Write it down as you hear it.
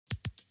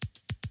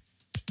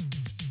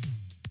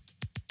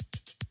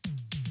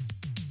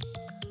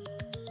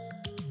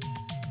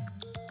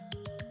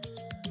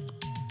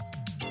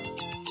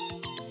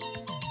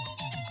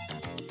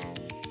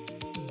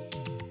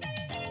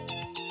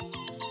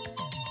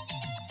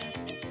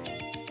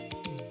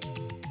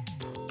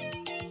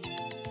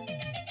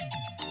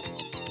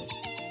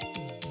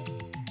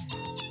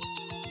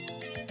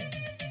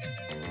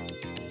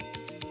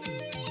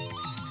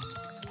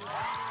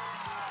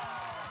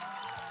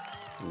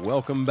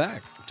Welcome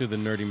back to the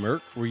Nerdy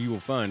Merc, where you will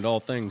find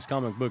all things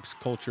comic books,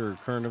 culture,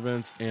 current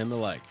events, and the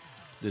like.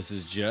 This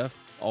is Jeff,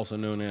 also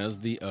known as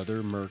the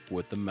other Merc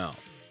with the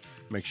mouth.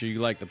 Make sure you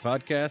like the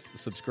podcast,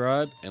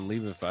 subscribe, and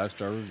leave a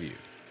 5-star review.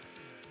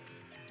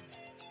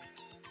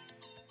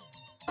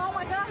 Oh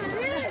my God!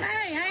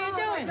 Hey, how you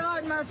doing? Oh my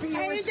God, Murphy,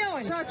 How you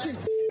doing? Such a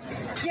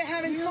You're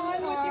having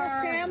fun with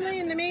your family.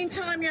 In the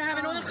meantime, you're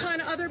having all kind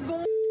of other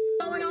bull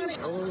going on.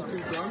 A little too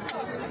drunk?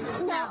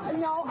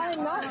 No,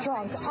 I'm not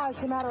drunk.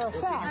 As a matter of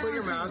fact, Put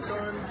your mask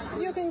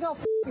on. you can go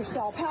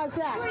yourself. How's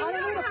that? I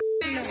don't need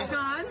a Mask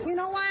on. You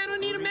know why I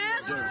don't need a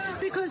mask?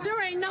 Because there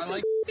ain't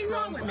nothing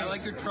wrong with me. I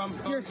like your Trump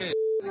phone case.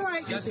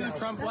 Right. Guess who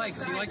Trump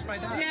likes? He likes my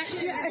dad.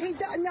 Yeah.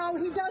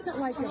 he doesn't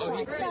like your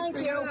wife. Thank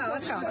you.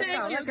 Let's go. Get the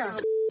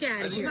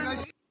out of here.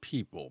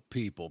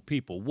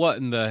 People, what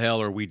in the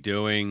hell are we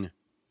doing?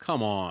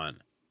 Come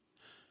on.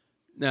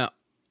 Now,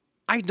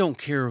 I don't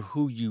care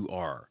who you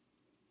are.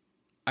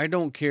 I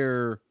don't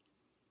care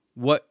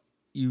what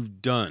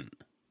you've done.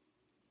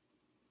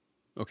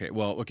 Okay,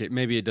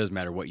 maybe it does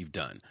matter what you've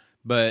done.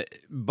 But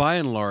by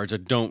and large, I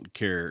don't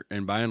care.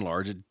 And by and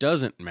large, it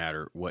doesn't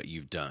matter what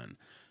you've done.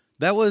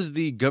 That was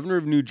the governor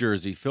of New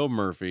Jersey, Phil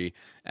Murphy,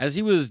 as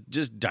he was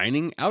just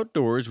dining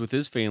outdoors with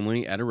his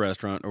family at a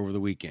restaurant over the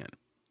weekend.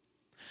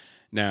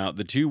 Now,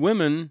 the two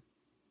women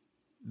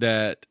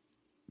that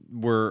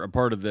were a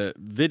part of the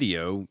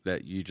video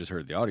that you just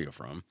heard the audio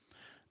from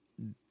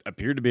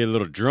appeared to be a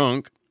little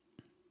drunk.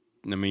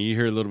 I mean, you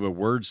hear a little bit of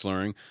word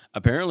slurring.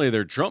 Apparently,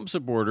 they're Trump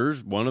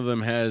supporters. One of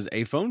them has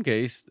a phone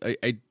case,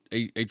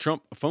 a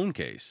Trump phone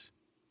case.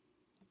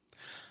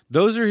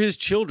 Those are his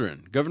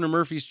children, Governor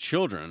Murphy's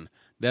children,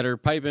 that are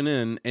piping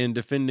in and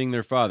defending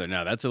their father.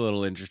 Now, that's a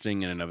little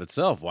interesting in and of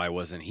itself. Why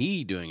wasn't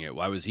he doing it?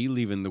 Why was he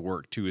leaving the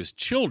work to his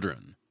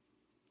children?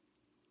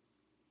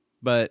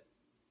 But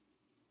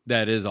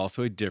that is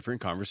also a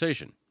different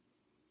conversation.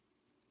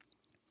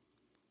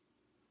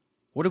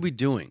 What are we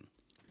doing?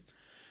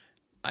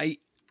 I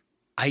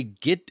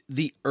get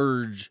the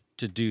urge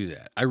to do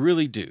that. I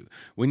really do.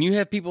 When you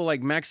have people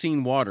like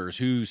Maxine Waters,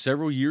 who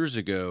several years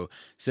ago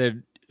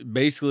said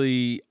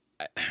basically,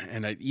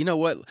 you know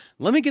what?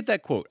 Let me get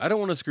that quote. I don't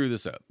want to screw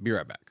this up. Be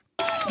right back.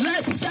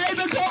 Let's stay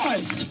the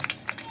course.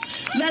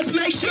 Let's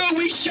make sure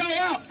we show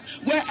up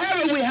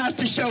wherever we have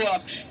to show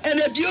up. And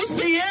if you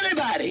see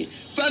anybody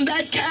from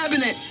that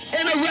cabinet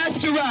in a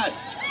restaurant,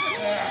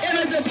 in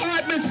a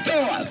department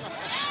store,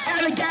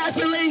 at a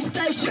gasoline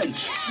station,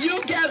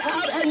 you get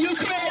out and you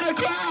create a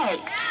crowd.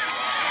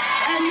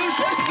 And you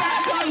push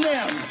back on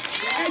them.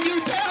 And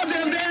you tell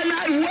them they're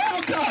not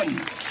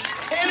welcome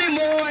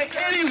anymore,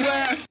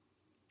 anywhere.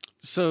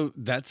 So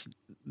that's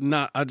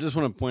not, I just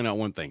want to point out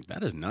one thing.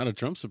 That is not a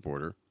Trump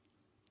supporter.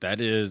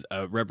 That is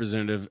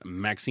Representative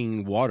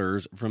Maxine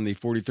Waters from the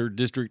 43rd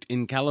District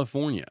in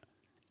California,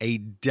 a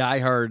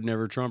diehard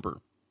never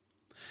Trumper,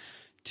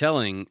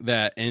 telling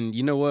that, and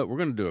you know what? We're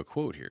going to do a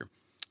quote here.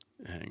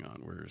 Hang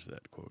on, where's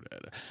that quote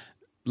at?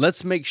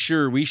 Let's make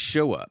sure we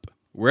show up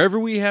wherever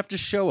we have to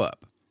show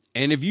up.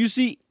 And if you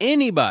see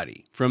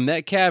anybody from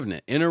that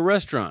cabinet in a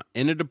restaurant,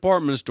 in a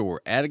department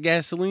store, at a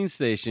gasoline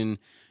station,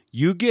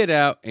 you get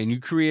out and you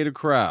create a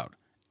crowd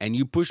and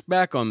you push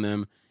back on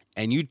them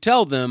and you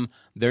tell them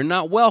they're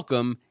not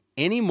welcome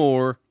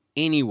anymore,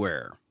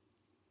 anywhere.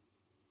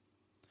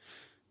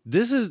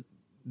 This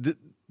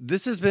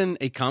has been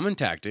a common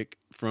tactic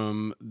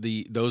from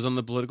those on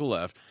the political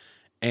left.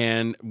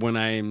 And when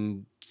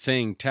I'm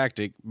saying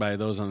tactic by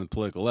those on the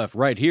political left,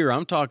 right here,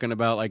 I'm talking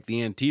about like the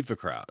Antifa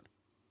crowd,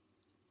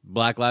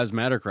 Black Lives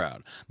Matter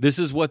crowd. This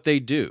is what they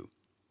do.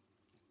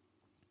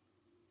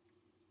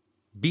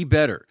 Be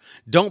better.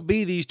 Don't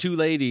be these two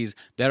ladies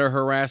that are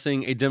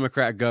harassing a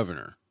Democrat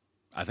governor.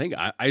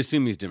 I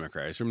assume he's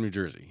Democrat. He's from New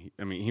Jersey.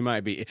 I mean, he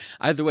might be.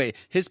 Either way,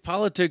 his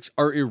politics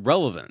are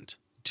irrelevant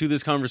to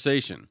this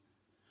conversation.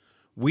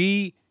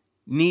 We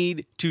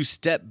need to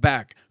step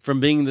back from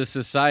being the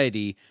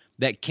society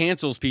that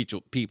cancels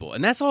people.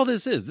 And that's all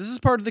this is. This is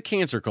part of the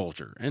cancer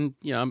culture. And,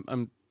 you know,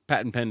 I'm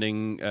patent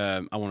pending.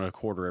 I want a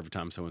quarter every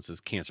time someone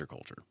says cancer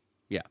culture.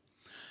 Yeah.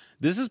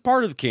 This is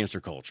part of cancer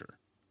culture.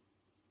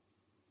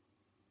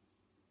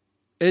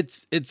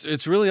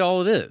 It's really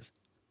all it is.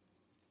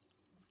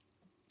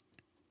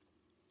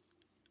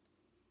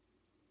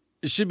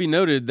 It should be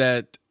noted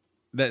that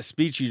that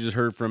speech you just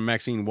heard from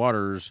Maxine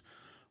Waters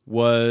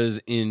was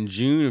in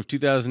June of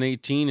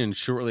 2018, and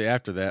shortly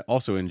after that,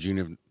 also in June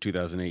of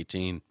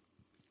 2018,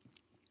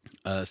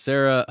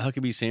 Sarah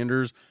Huckabee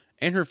Sanders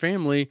and her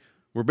family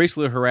were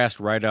basically harassed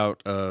right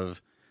out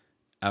of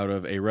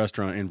a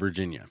restaurant in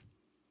Virginia.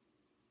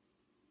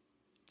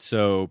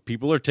 So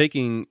people are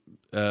taking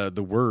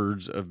the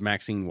words of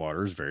Maxine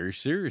Waters very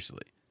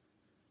seriously.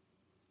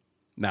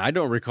 Now, I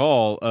don't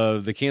recall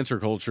of the cancer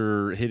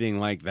culture hitting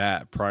like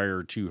that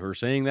prior to her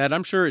saying that.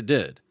 I'm sure it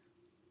did.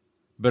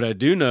 But I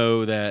do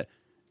know that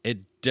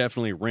it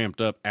definitely ramped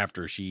up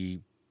after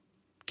she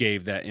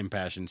gave that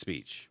impassioned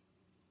speech.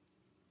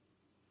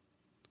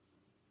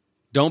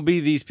 Don't be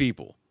these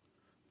people.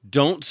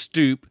 Don't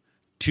stoop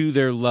to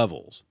their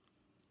levels.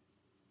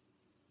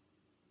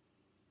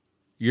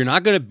 You're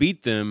not going to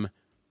beat them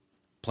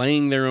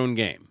playing their own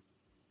game.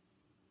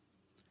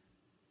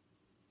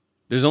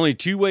 There's only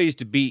two ways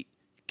to beat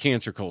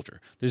cancer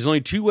culture. There's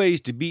only two ways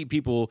to beat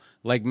people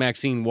like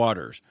Maxine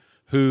Waters,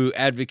 who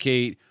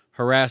advocate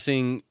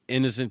harassing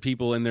innocent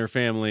people and their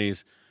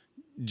families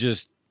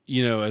just,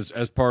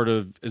 as part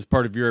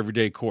of your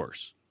everyday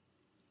course.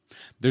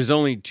 There's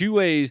only two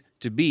ways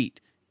to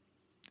beat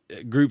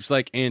groups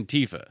like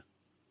Antifa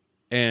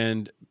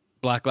and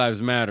Black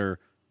Lives Matter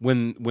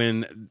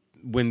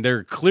when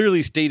their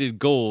clearly stated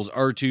goals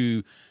are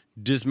to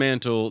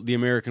dismantle the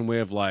American way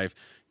of life,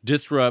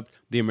 disrupt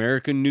the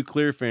American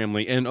nuclear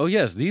family. And oh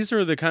yes, these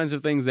are the kinds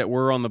of things that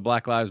were on the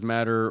Black Lives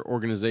Matter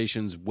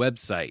organization's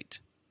website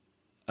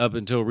up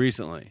until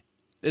recently.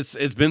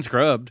 It's been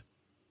scrubbed,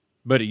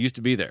 but it used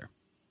to be there.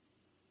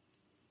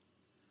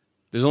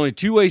 There's only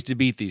two ways to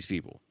beat these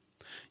people.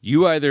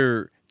 You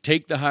either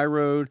take the high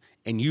road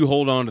and you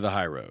hold on to the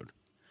high road.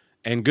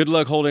 And good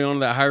luck holding on to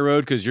that high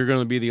road because you're going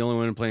to be the only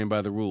one playing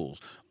by the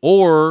rules.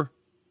 Or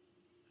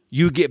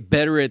you get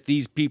better at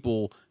these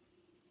people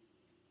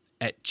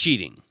at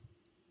cheating.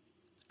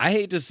 I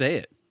hate to say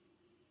it.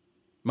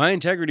 My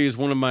integrity is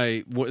one of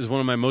my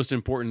most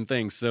important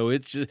things. So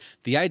it's just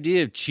the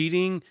idea of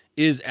cheating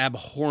is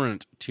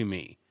abhorrent to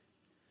me.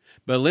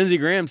 But Lindsey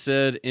Graham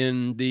said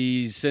in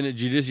the Senate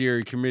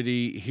Judiciary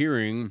Committee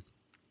hearing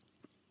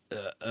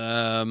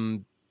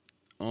on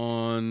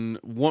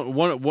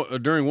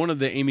during one of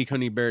the Amy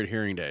Coney Barrett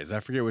hearing days,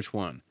 I forget which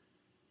one,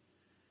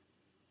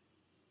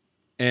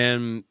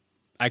 and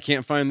I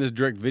can't find this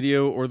direct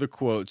video or the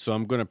quote, so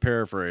I'm going to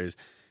paraphrase.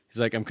 He's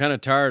like, I'm kind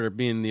of tired of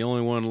being the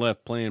only one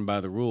left playing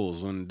by the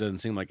rules when it doesn't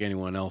seem like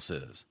anyone else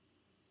is.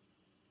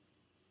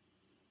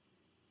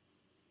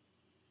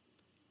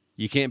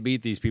 You can't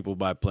beat these people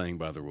by playing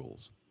by the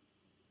rules.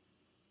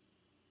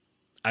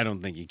 I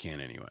don't think you can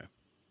anyway.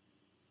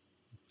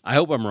 I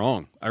hope I'm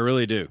wrong. I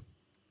really do.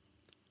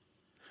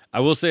 I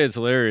will say it's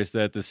hilarious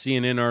that the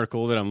CNN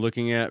article that I'm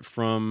looking at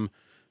from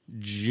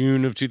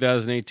June of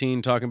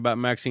 2018 talking about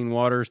Maxine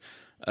Waters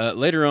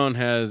later on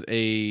has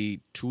a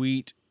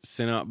tweet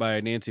sent out by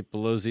Nancy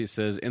Pelosi. It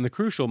says, in the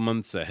crucial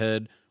months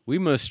ahead, we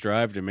must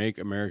strive to make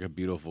America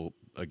beautiful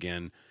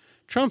again.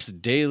 Trump's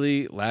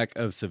daily lack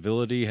of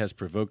civility has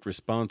provoked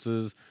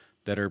responses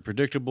that are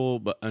predictable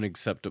but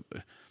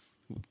unacceptable.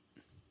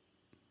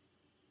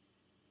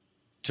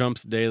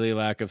 Trump's daily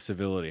lack of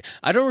civility.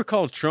 I don't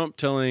recall Trump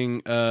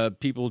telling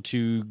people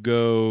to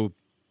go,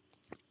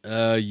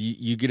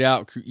 you get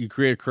out, you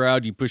create a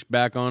crowd, you push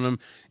back on them,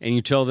 and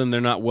you tell them they're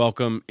not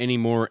welcome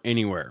anymore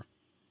anywhere.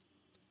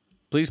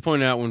 Please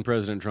point out when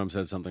President Trump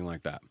said something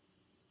like that.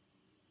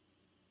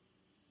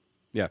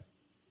 Yeah.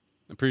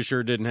 I'm pretty sure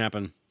it didn't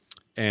happen.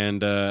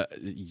 And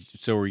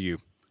so are you.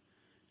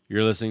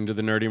 You're listening to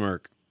the Nerdy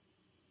Merc.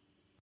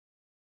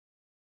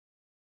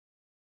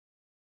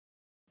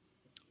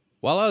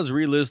 While I was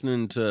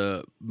re-listening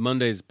to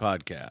Monday's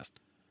podcast,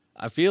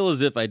 I feel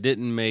as if I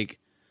didn't make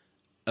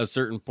a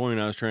certain point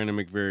I was trying to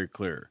make very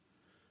clear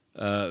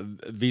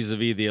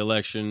vis-a-vis the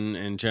election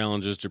and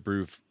challenges to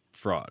prove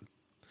fraud.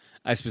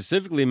 I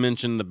specifically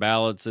mentioned the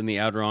ballots and the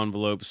outer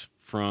envelopes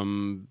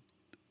from,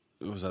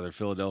 it was either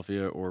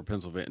Philadelphia or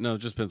Pennsylvania. No,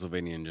 just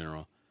Pennsylvania in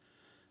general.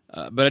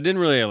 But I didn't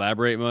really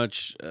elaborate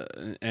much,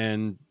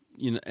 and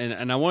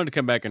I wanted to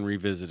come back and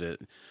revisit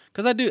it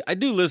because I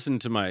do listen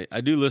to my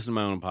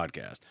own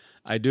podcast.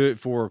 I do it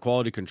for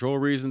quality control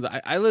reasons.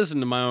 I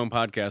listen to my own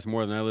podcast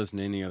more than I listen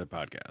to any other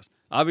podcast.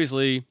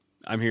 Obviously,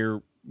 I'm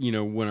here,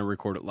 when I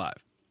record it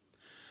live.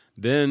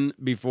 Then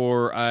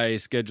before I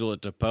schedule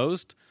it to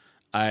post,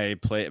 I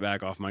play it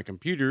back off my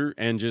computer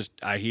and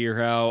I hear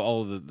how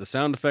all the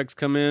sound effects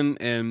come in,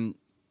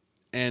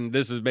 and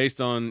this is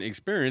based on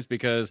experience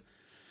because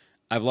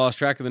I've lost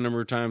track of the number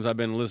of times I've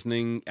been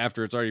listening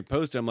after it's already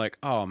posted. I'm like,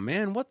 oh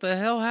man, what the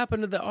hell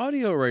happened to the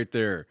audio right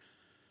there?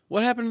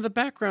 What happened to the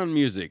background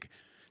music?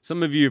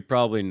 Some of you have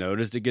probably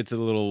noticed it gets a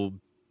little...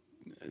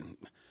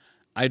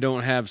 I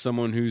don't have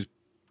someone who's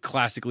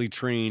classically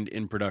trained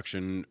in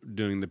production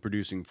doing the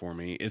producing for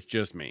me. It's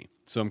just me.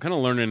 So I'm kind of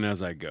learning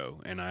as I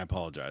go, and I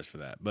apologize for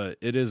that. But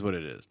it is what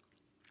it is.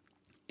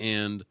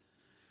 And...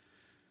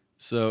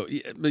 So,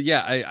 but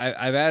yeah,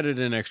 I've added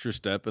an extra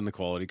step in the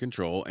quality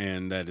control,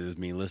 and that is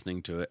me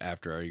listening to it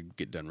after I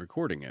get done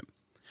recording it.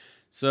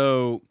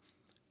 So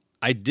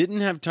I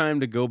didn't have time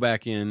to go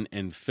back in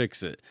and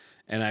fix it,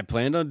 and I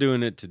planned on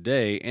doing it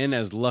today, and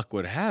as luck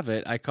would have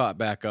it, I caught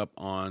back up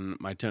on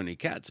my Tony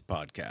Katz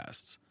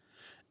podcasts.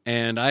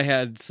 And I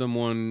had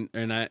someone,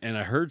 and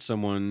I heard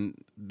someone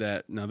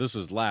that, now this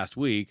was last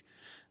week,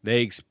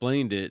 they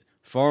explained it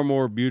far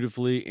more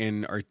beautifully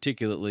and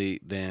articulately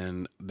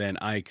than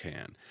I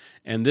can.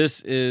 And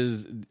this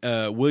is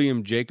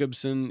William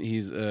Jacobson.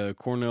 He's a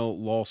Cornell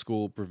Law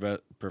School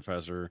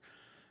professor.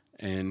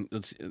 And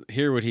let's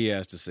hear what he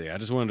has to say. I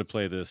just wanted to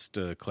play this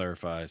to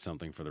clarify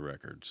something for the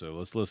record. So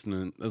let's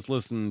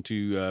listen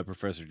to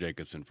Professor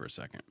Jacobson for a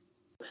second.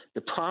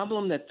 The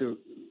problem that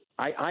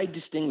I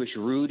distinguish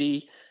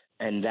Rudy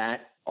and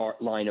that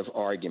line of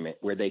argument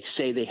where they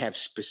say they have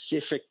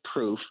specific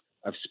proof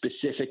of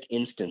specific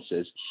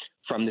instances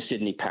from the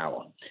Sidney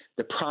Powell.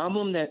 The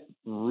problem that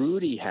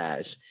Rudy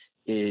has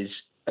is,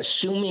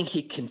 assuming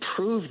he can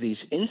prove these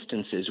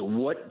instances,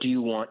 what do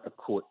you want a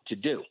court to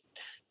do?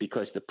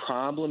 Because the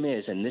problem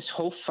is, and this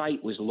whole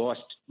fight was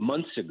lost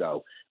months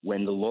ago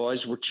when the laws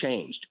were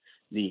changed.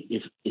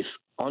 If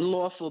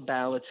unlawful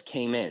ballots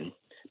came in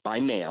by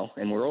mail,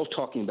 and we're all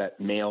talking about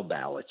mail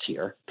ballots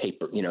here,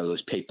 paper,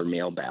 those paper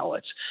mail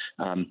ballots,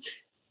 and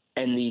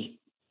the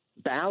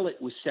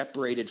ballot was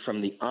separated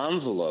from the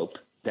envelope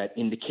that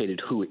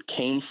indicated who it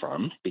came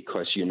from,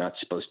 because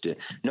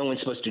no one's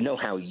supposed to know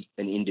how an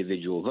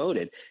individual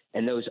voted,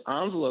 and those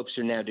envelopes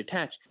are now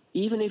detached.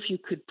 Even if you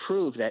could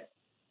prove that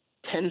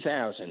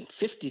 10,000,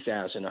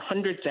 50,000,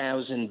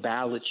 100,000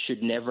 ballots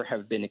should never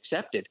have been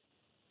accepted,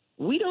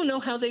 we don't know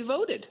how they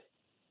voted.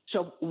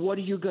 So what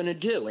are you going to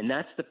do? And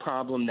that's the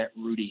problem that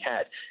Rudy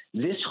had.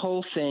 This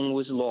whole thing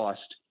was lost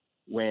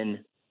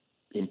when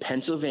in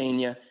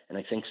Pennsylvania, and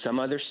I think some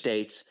other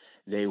states,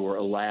 they were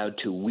allowed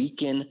to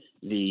weaken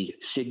the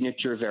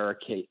signature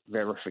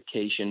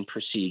verification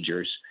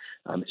procedures.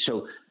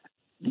 So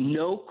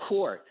no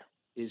court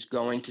is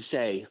going to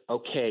say,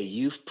 okay,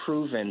 you've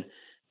proven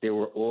there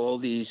were all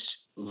these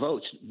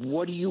votes.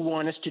 What do you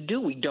want us to do?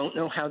 We don't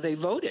know how they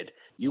voted.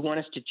 You want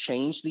us to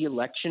change the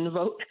election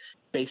vote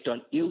based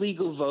on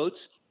illegal votes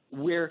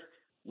where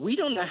we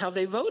don't know how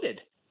they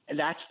voted? And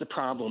that's the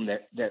problem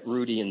that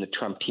Rudy and the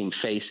Trump team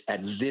face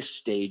at this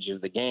stage of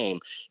the game,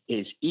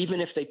 is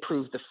even if they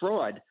prove the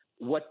fraud,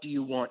 what do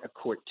you want a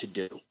court to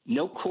do?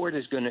 No court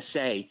is going to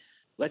say,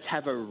 let's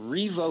have a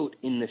revote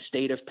in the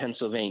state of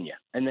Pennsylvania.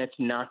 And that's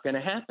not going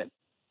to happen.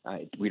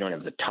 We don't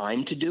have the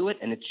time to do it,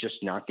 and it's just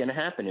not going to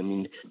happen. I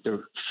mean, there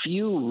are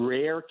few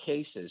rare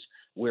cases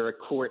where a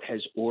court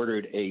has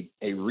ordered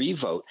a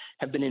revote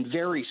have been in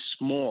very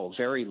small,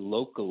 very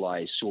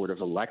localized sort of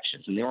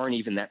elections, and there aren't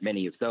even that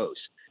many of those.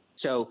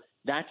 So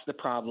that's the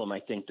problem I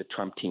think the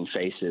Trump team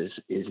faces,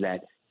 is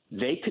that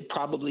they could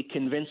probably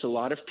convince a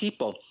lot of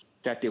people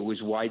that there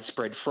was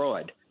widespread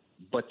fraud,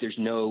 but there's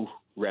no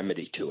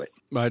remedy to it.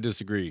 I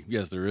disagree.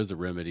 Yes, there is a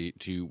remedy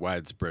to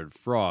widespread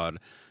fraud,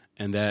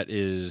 and that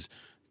is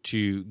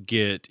to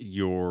get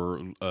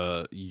your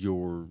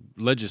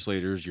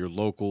legislators, your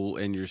local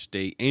and your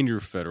state and your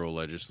federal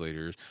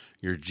legislators,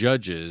 your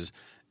judges,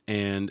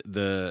 and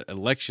the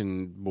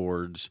election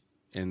boards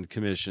and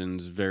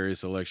commissions,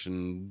 various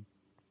election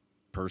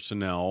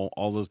personnel,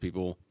 all those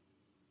people,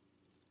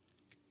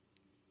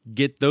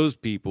 get those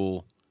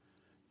people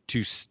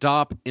to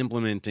stop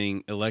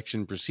implementing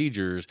election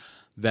procedures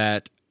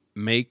that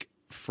make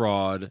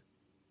fraud,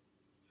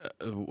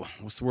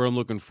 what's the word I'm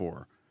looking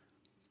for?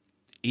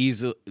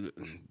 Easy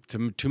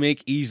to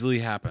make easily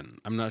happen.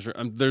 I'm not sure.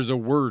 There's a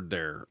word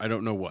there. I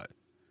don't know what,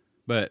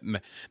 but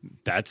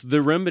that's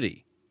the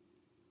remedy.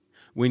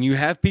 When you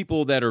have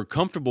people that are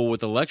comfortable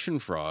with election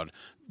fraud,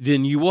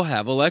 then you will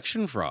have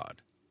election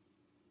fraud.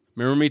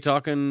 Remember me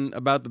talking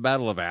about the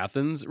Battle of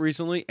Athens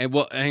recently? And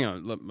well, hang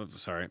on.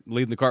 Sorry,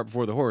 leading the cart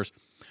before the horse.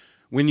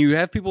 When you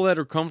have people that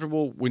are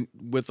comfortable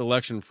with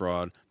election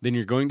fraud, then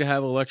you're going to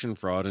have election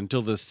fraud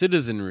until the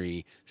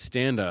citizenry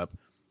stand up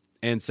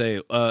and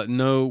say,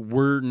 no,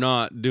 we're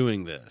not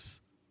doing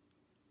this.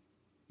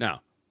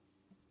 Now,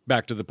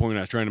 back to the point I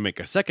was trying to make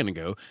a second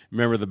ago.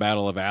 Remember the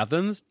Battle of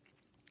Athens?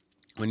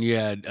 When you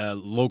had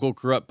local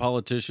corrupt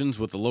politicians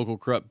with the local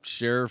corrupt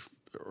sheriff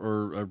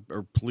or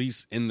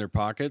police in their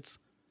pockets,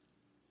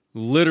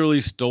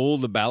 literally stole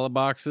the ballot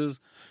boxes,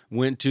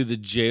 went to the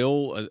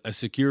jail, a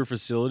secure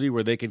facility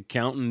where they could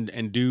count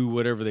and do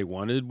whatever they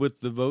wanted with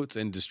the votes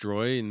and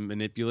destroy and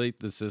manipulate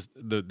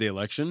the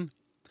election,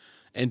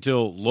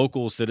 until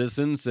local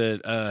citizens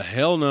said,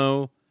 hell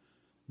no,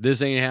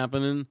 this ain't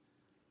happening.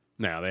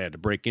 Now, they had to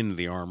break into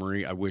the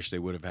armory. I wish they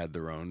would have had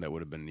their own. That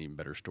would have been an even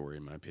better story,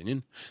 in my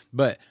opinion.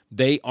 But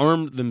they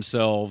armed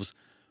themselves,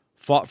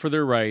 fought for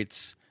their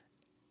rights,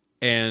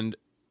 and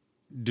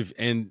it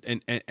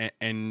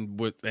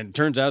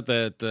turns out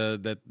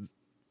that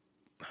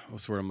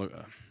what's the word I'm looking?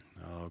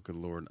 Oh, good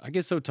Lord! I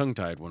get so tongue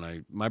tied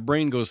when my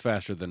brain goes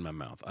faster than my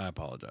mouth. I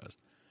apologize.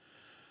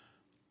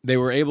 They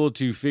were able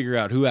to figure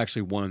out who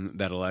actually won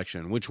that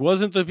election, which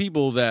wasn't the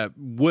people that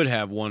would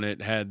have won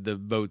it had the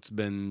votes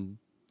been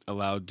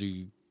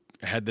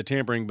had the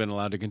tampering been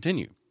allowed to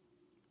continue.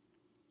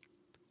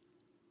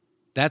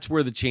 That's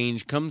where the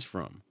change comes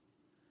from.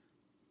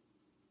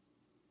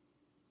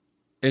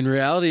 In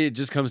reality, it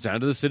just comes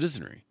down to the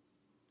citizenry.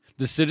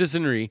 The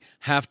citizenry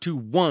have to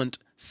want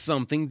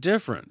something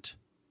different.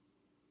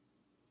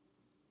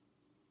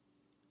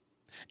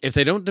 If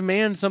they don't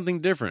demand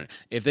something different,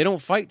 if they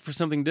don't fight for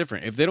something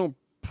different, if they don't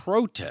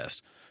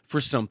protest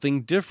for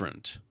something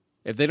different,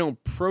 if they don't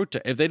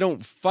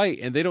fight,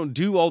 and they don't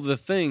do all the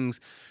things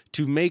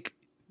to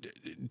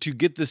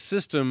get the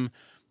system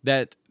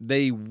that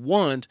they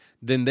want,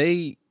 then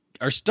they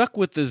are stuck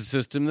with the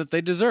system that they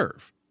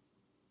deserve.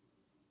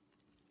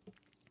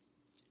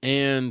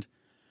 And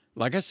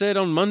like I said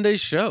on Monday's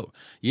show,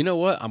 you know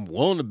what? I'm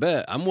willing to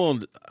bet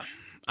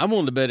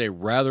a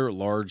rather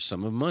large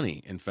sum of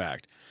money, in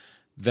fact,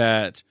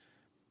 that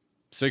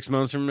 6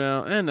 months from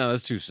now? No,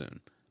 that's too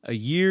soon. A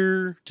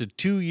year to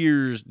 2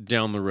 years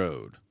down the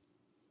road.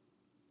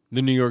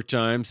 The New York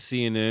Times,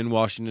 CNN,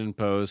 Washington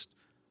Post,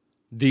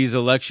 these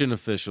election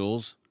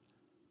officials,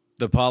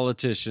 the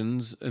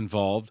politicians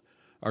involved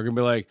are going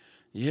to be like,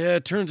 yeah,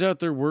 it turns out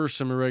there were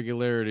some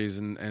irregularities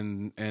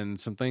and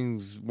some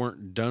things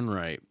weren't done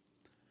right.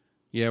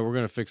 Yeah, we're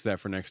going to fix that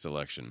for next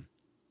election.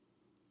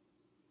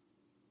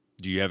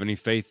 Do you have any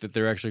faith that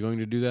they're actually going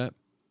to do that?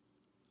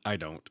 I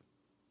don't.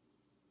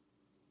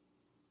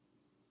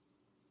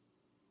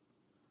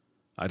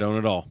 I don't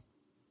at all.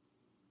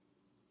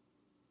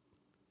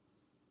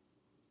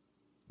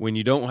 When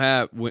you don't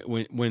have,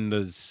 when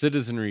the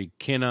citizenry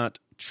cannot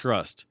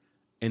trust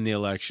in the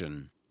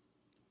election,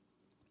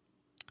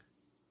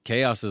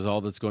 chaos is all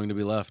that's going to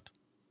be left.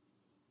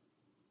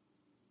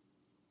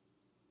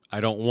 I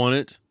don't want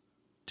it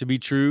to be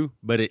true,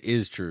 but it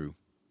is true.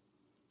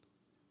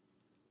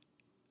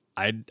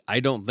 I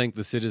don't think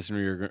the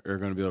citizenry are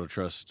going to be able to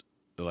trust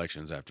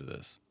elections after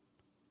this.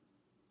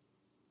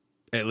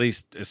 At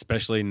least,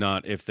 especially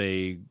not if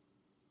they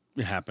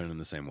happen in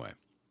the same way.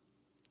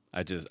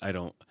 I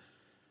don't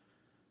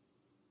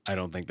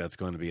think that's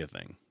going to be a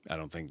thing. I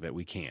don't think that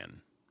we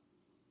can.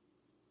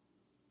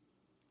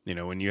 You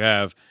know, when you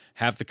have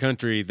half the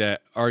country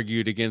that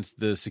argued against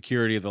the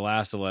security of the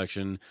last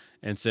election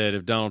and said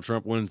if Donald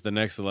Trump wins the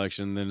next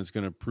election, then it's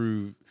going to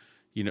prove,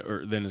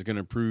 then it's going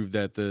to prove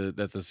that the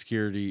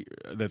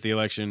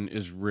election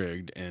is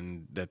rigged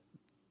and that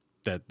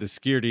the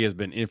security has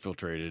been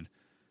infiltrated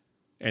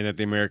and that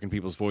the American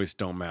people's voice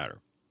don't matter.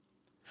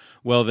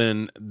 Well,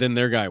 then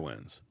their guy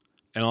wins.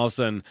 And all of a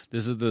sudden,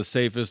 this is the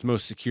safest,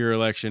 most secure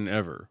election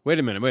ever. Wait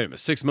a minute.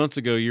 6 months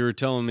ago, you were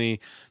telling me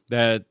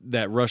that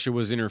Russia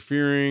was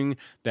interfering,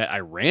 that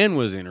Iran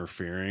was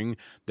interfering,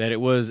 that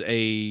it was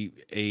a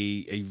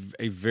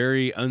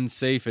very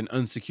unsafe and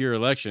unsecure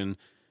election.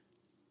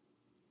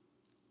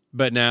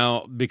 But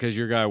now, because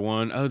your guy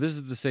won, this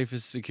is the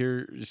safest,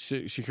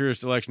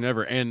 securest election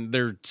ever. And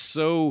they're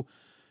so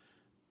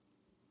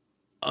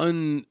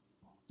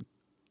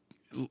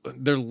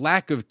their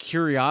lack of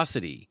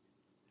curiosity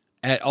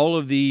at all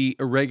of the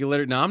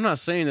irregularities. Now, I'm not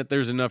saying that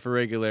there's enough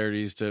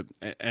irregularities to,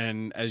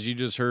 and as you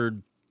just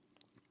heard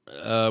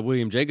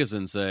William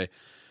Jacobson say,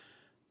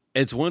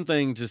 it's one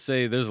thing to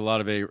say there's a lot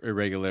of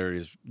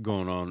irregularities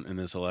going on in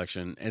this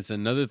election. It's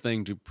another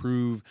thing to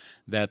prove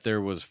that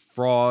there was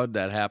fraud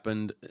that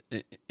happened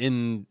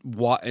in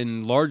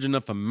large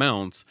enough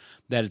amounts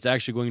that it's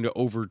actually going to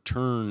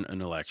overturn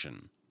an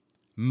election.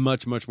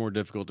 Much, much more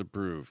difficult to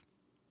prove.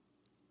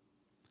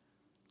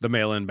 The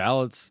mail-in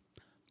ballots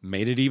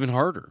made it even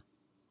harder.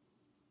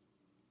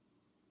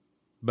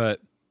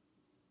 But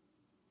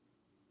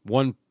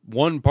one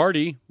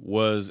party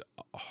was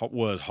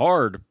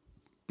hard,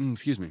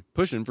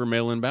 pushing for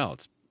mail-in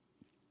ballots.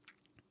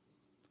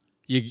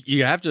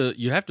 You have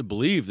to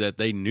believe that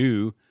they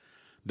knew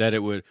that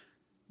it would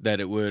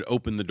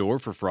open the door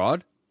for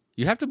fraud.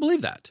 You have to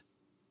believe that.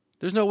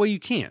 There's no way you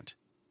can't.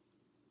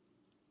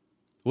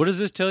 What does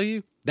this tell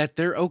you? That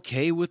they're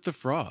okay with the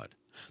fraud.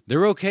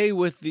 They're okay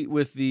with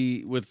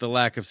the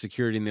lack of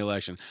security in the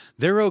election.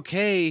 They're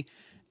okay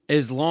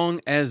as long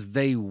as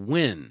they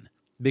win,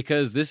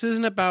 because this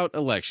isn't about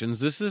elections.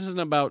 This isn't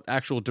about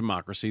actual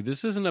democracy.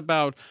 This isn't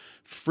about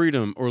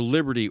freedom or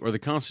liberty or the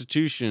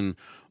Constitution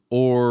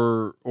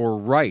or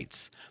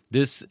rights.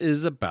 This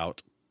is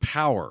about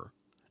power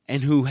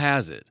and who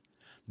has it.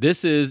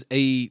 This is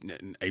a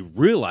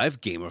real life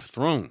Game of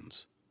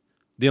Thrones.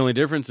 The only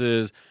difference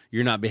is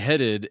you're not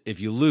beheaded if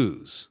you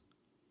lose.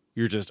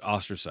 You're just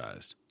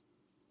ostracized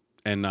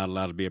and not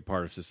allowed to be a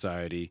part of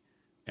society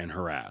and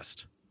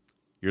harassed.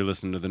 You're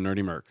listening to the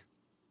Nerdy Merc.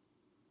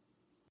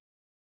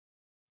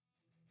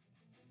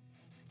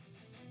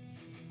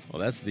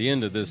 Well, that's the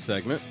end of this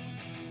segment.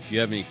 If you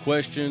have any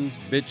questions,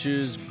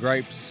 bitches,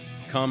 gripes,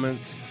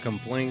 comments,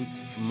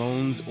 complaints,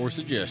 moans, or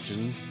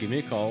suggestions, give me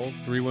a call,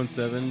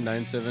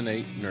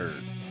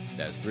 317-978-NERD.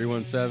 That's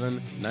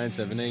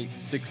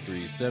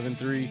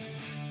 317-978-6373.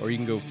 Or you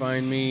can go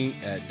find me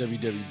at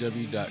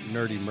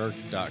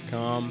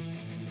www.nerdymerc.com.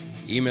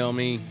 Email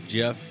me,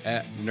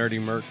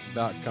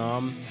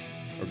 jeff@nerdymerc.com.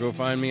 Or go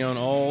find me on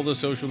all the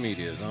social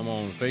medias. I'm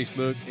on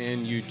Facebook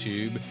and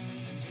YouTube.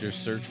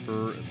 Just search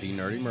for The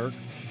Nerdy Merc.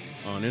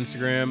 On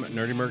Instagram,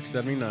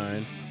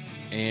 NerdyMerc79.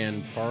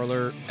 And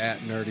Parler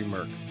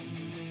 @NerdyMerc.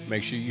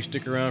 Make sure you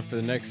stick around for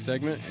the next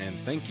segment, and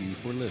thank you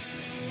for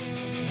listening.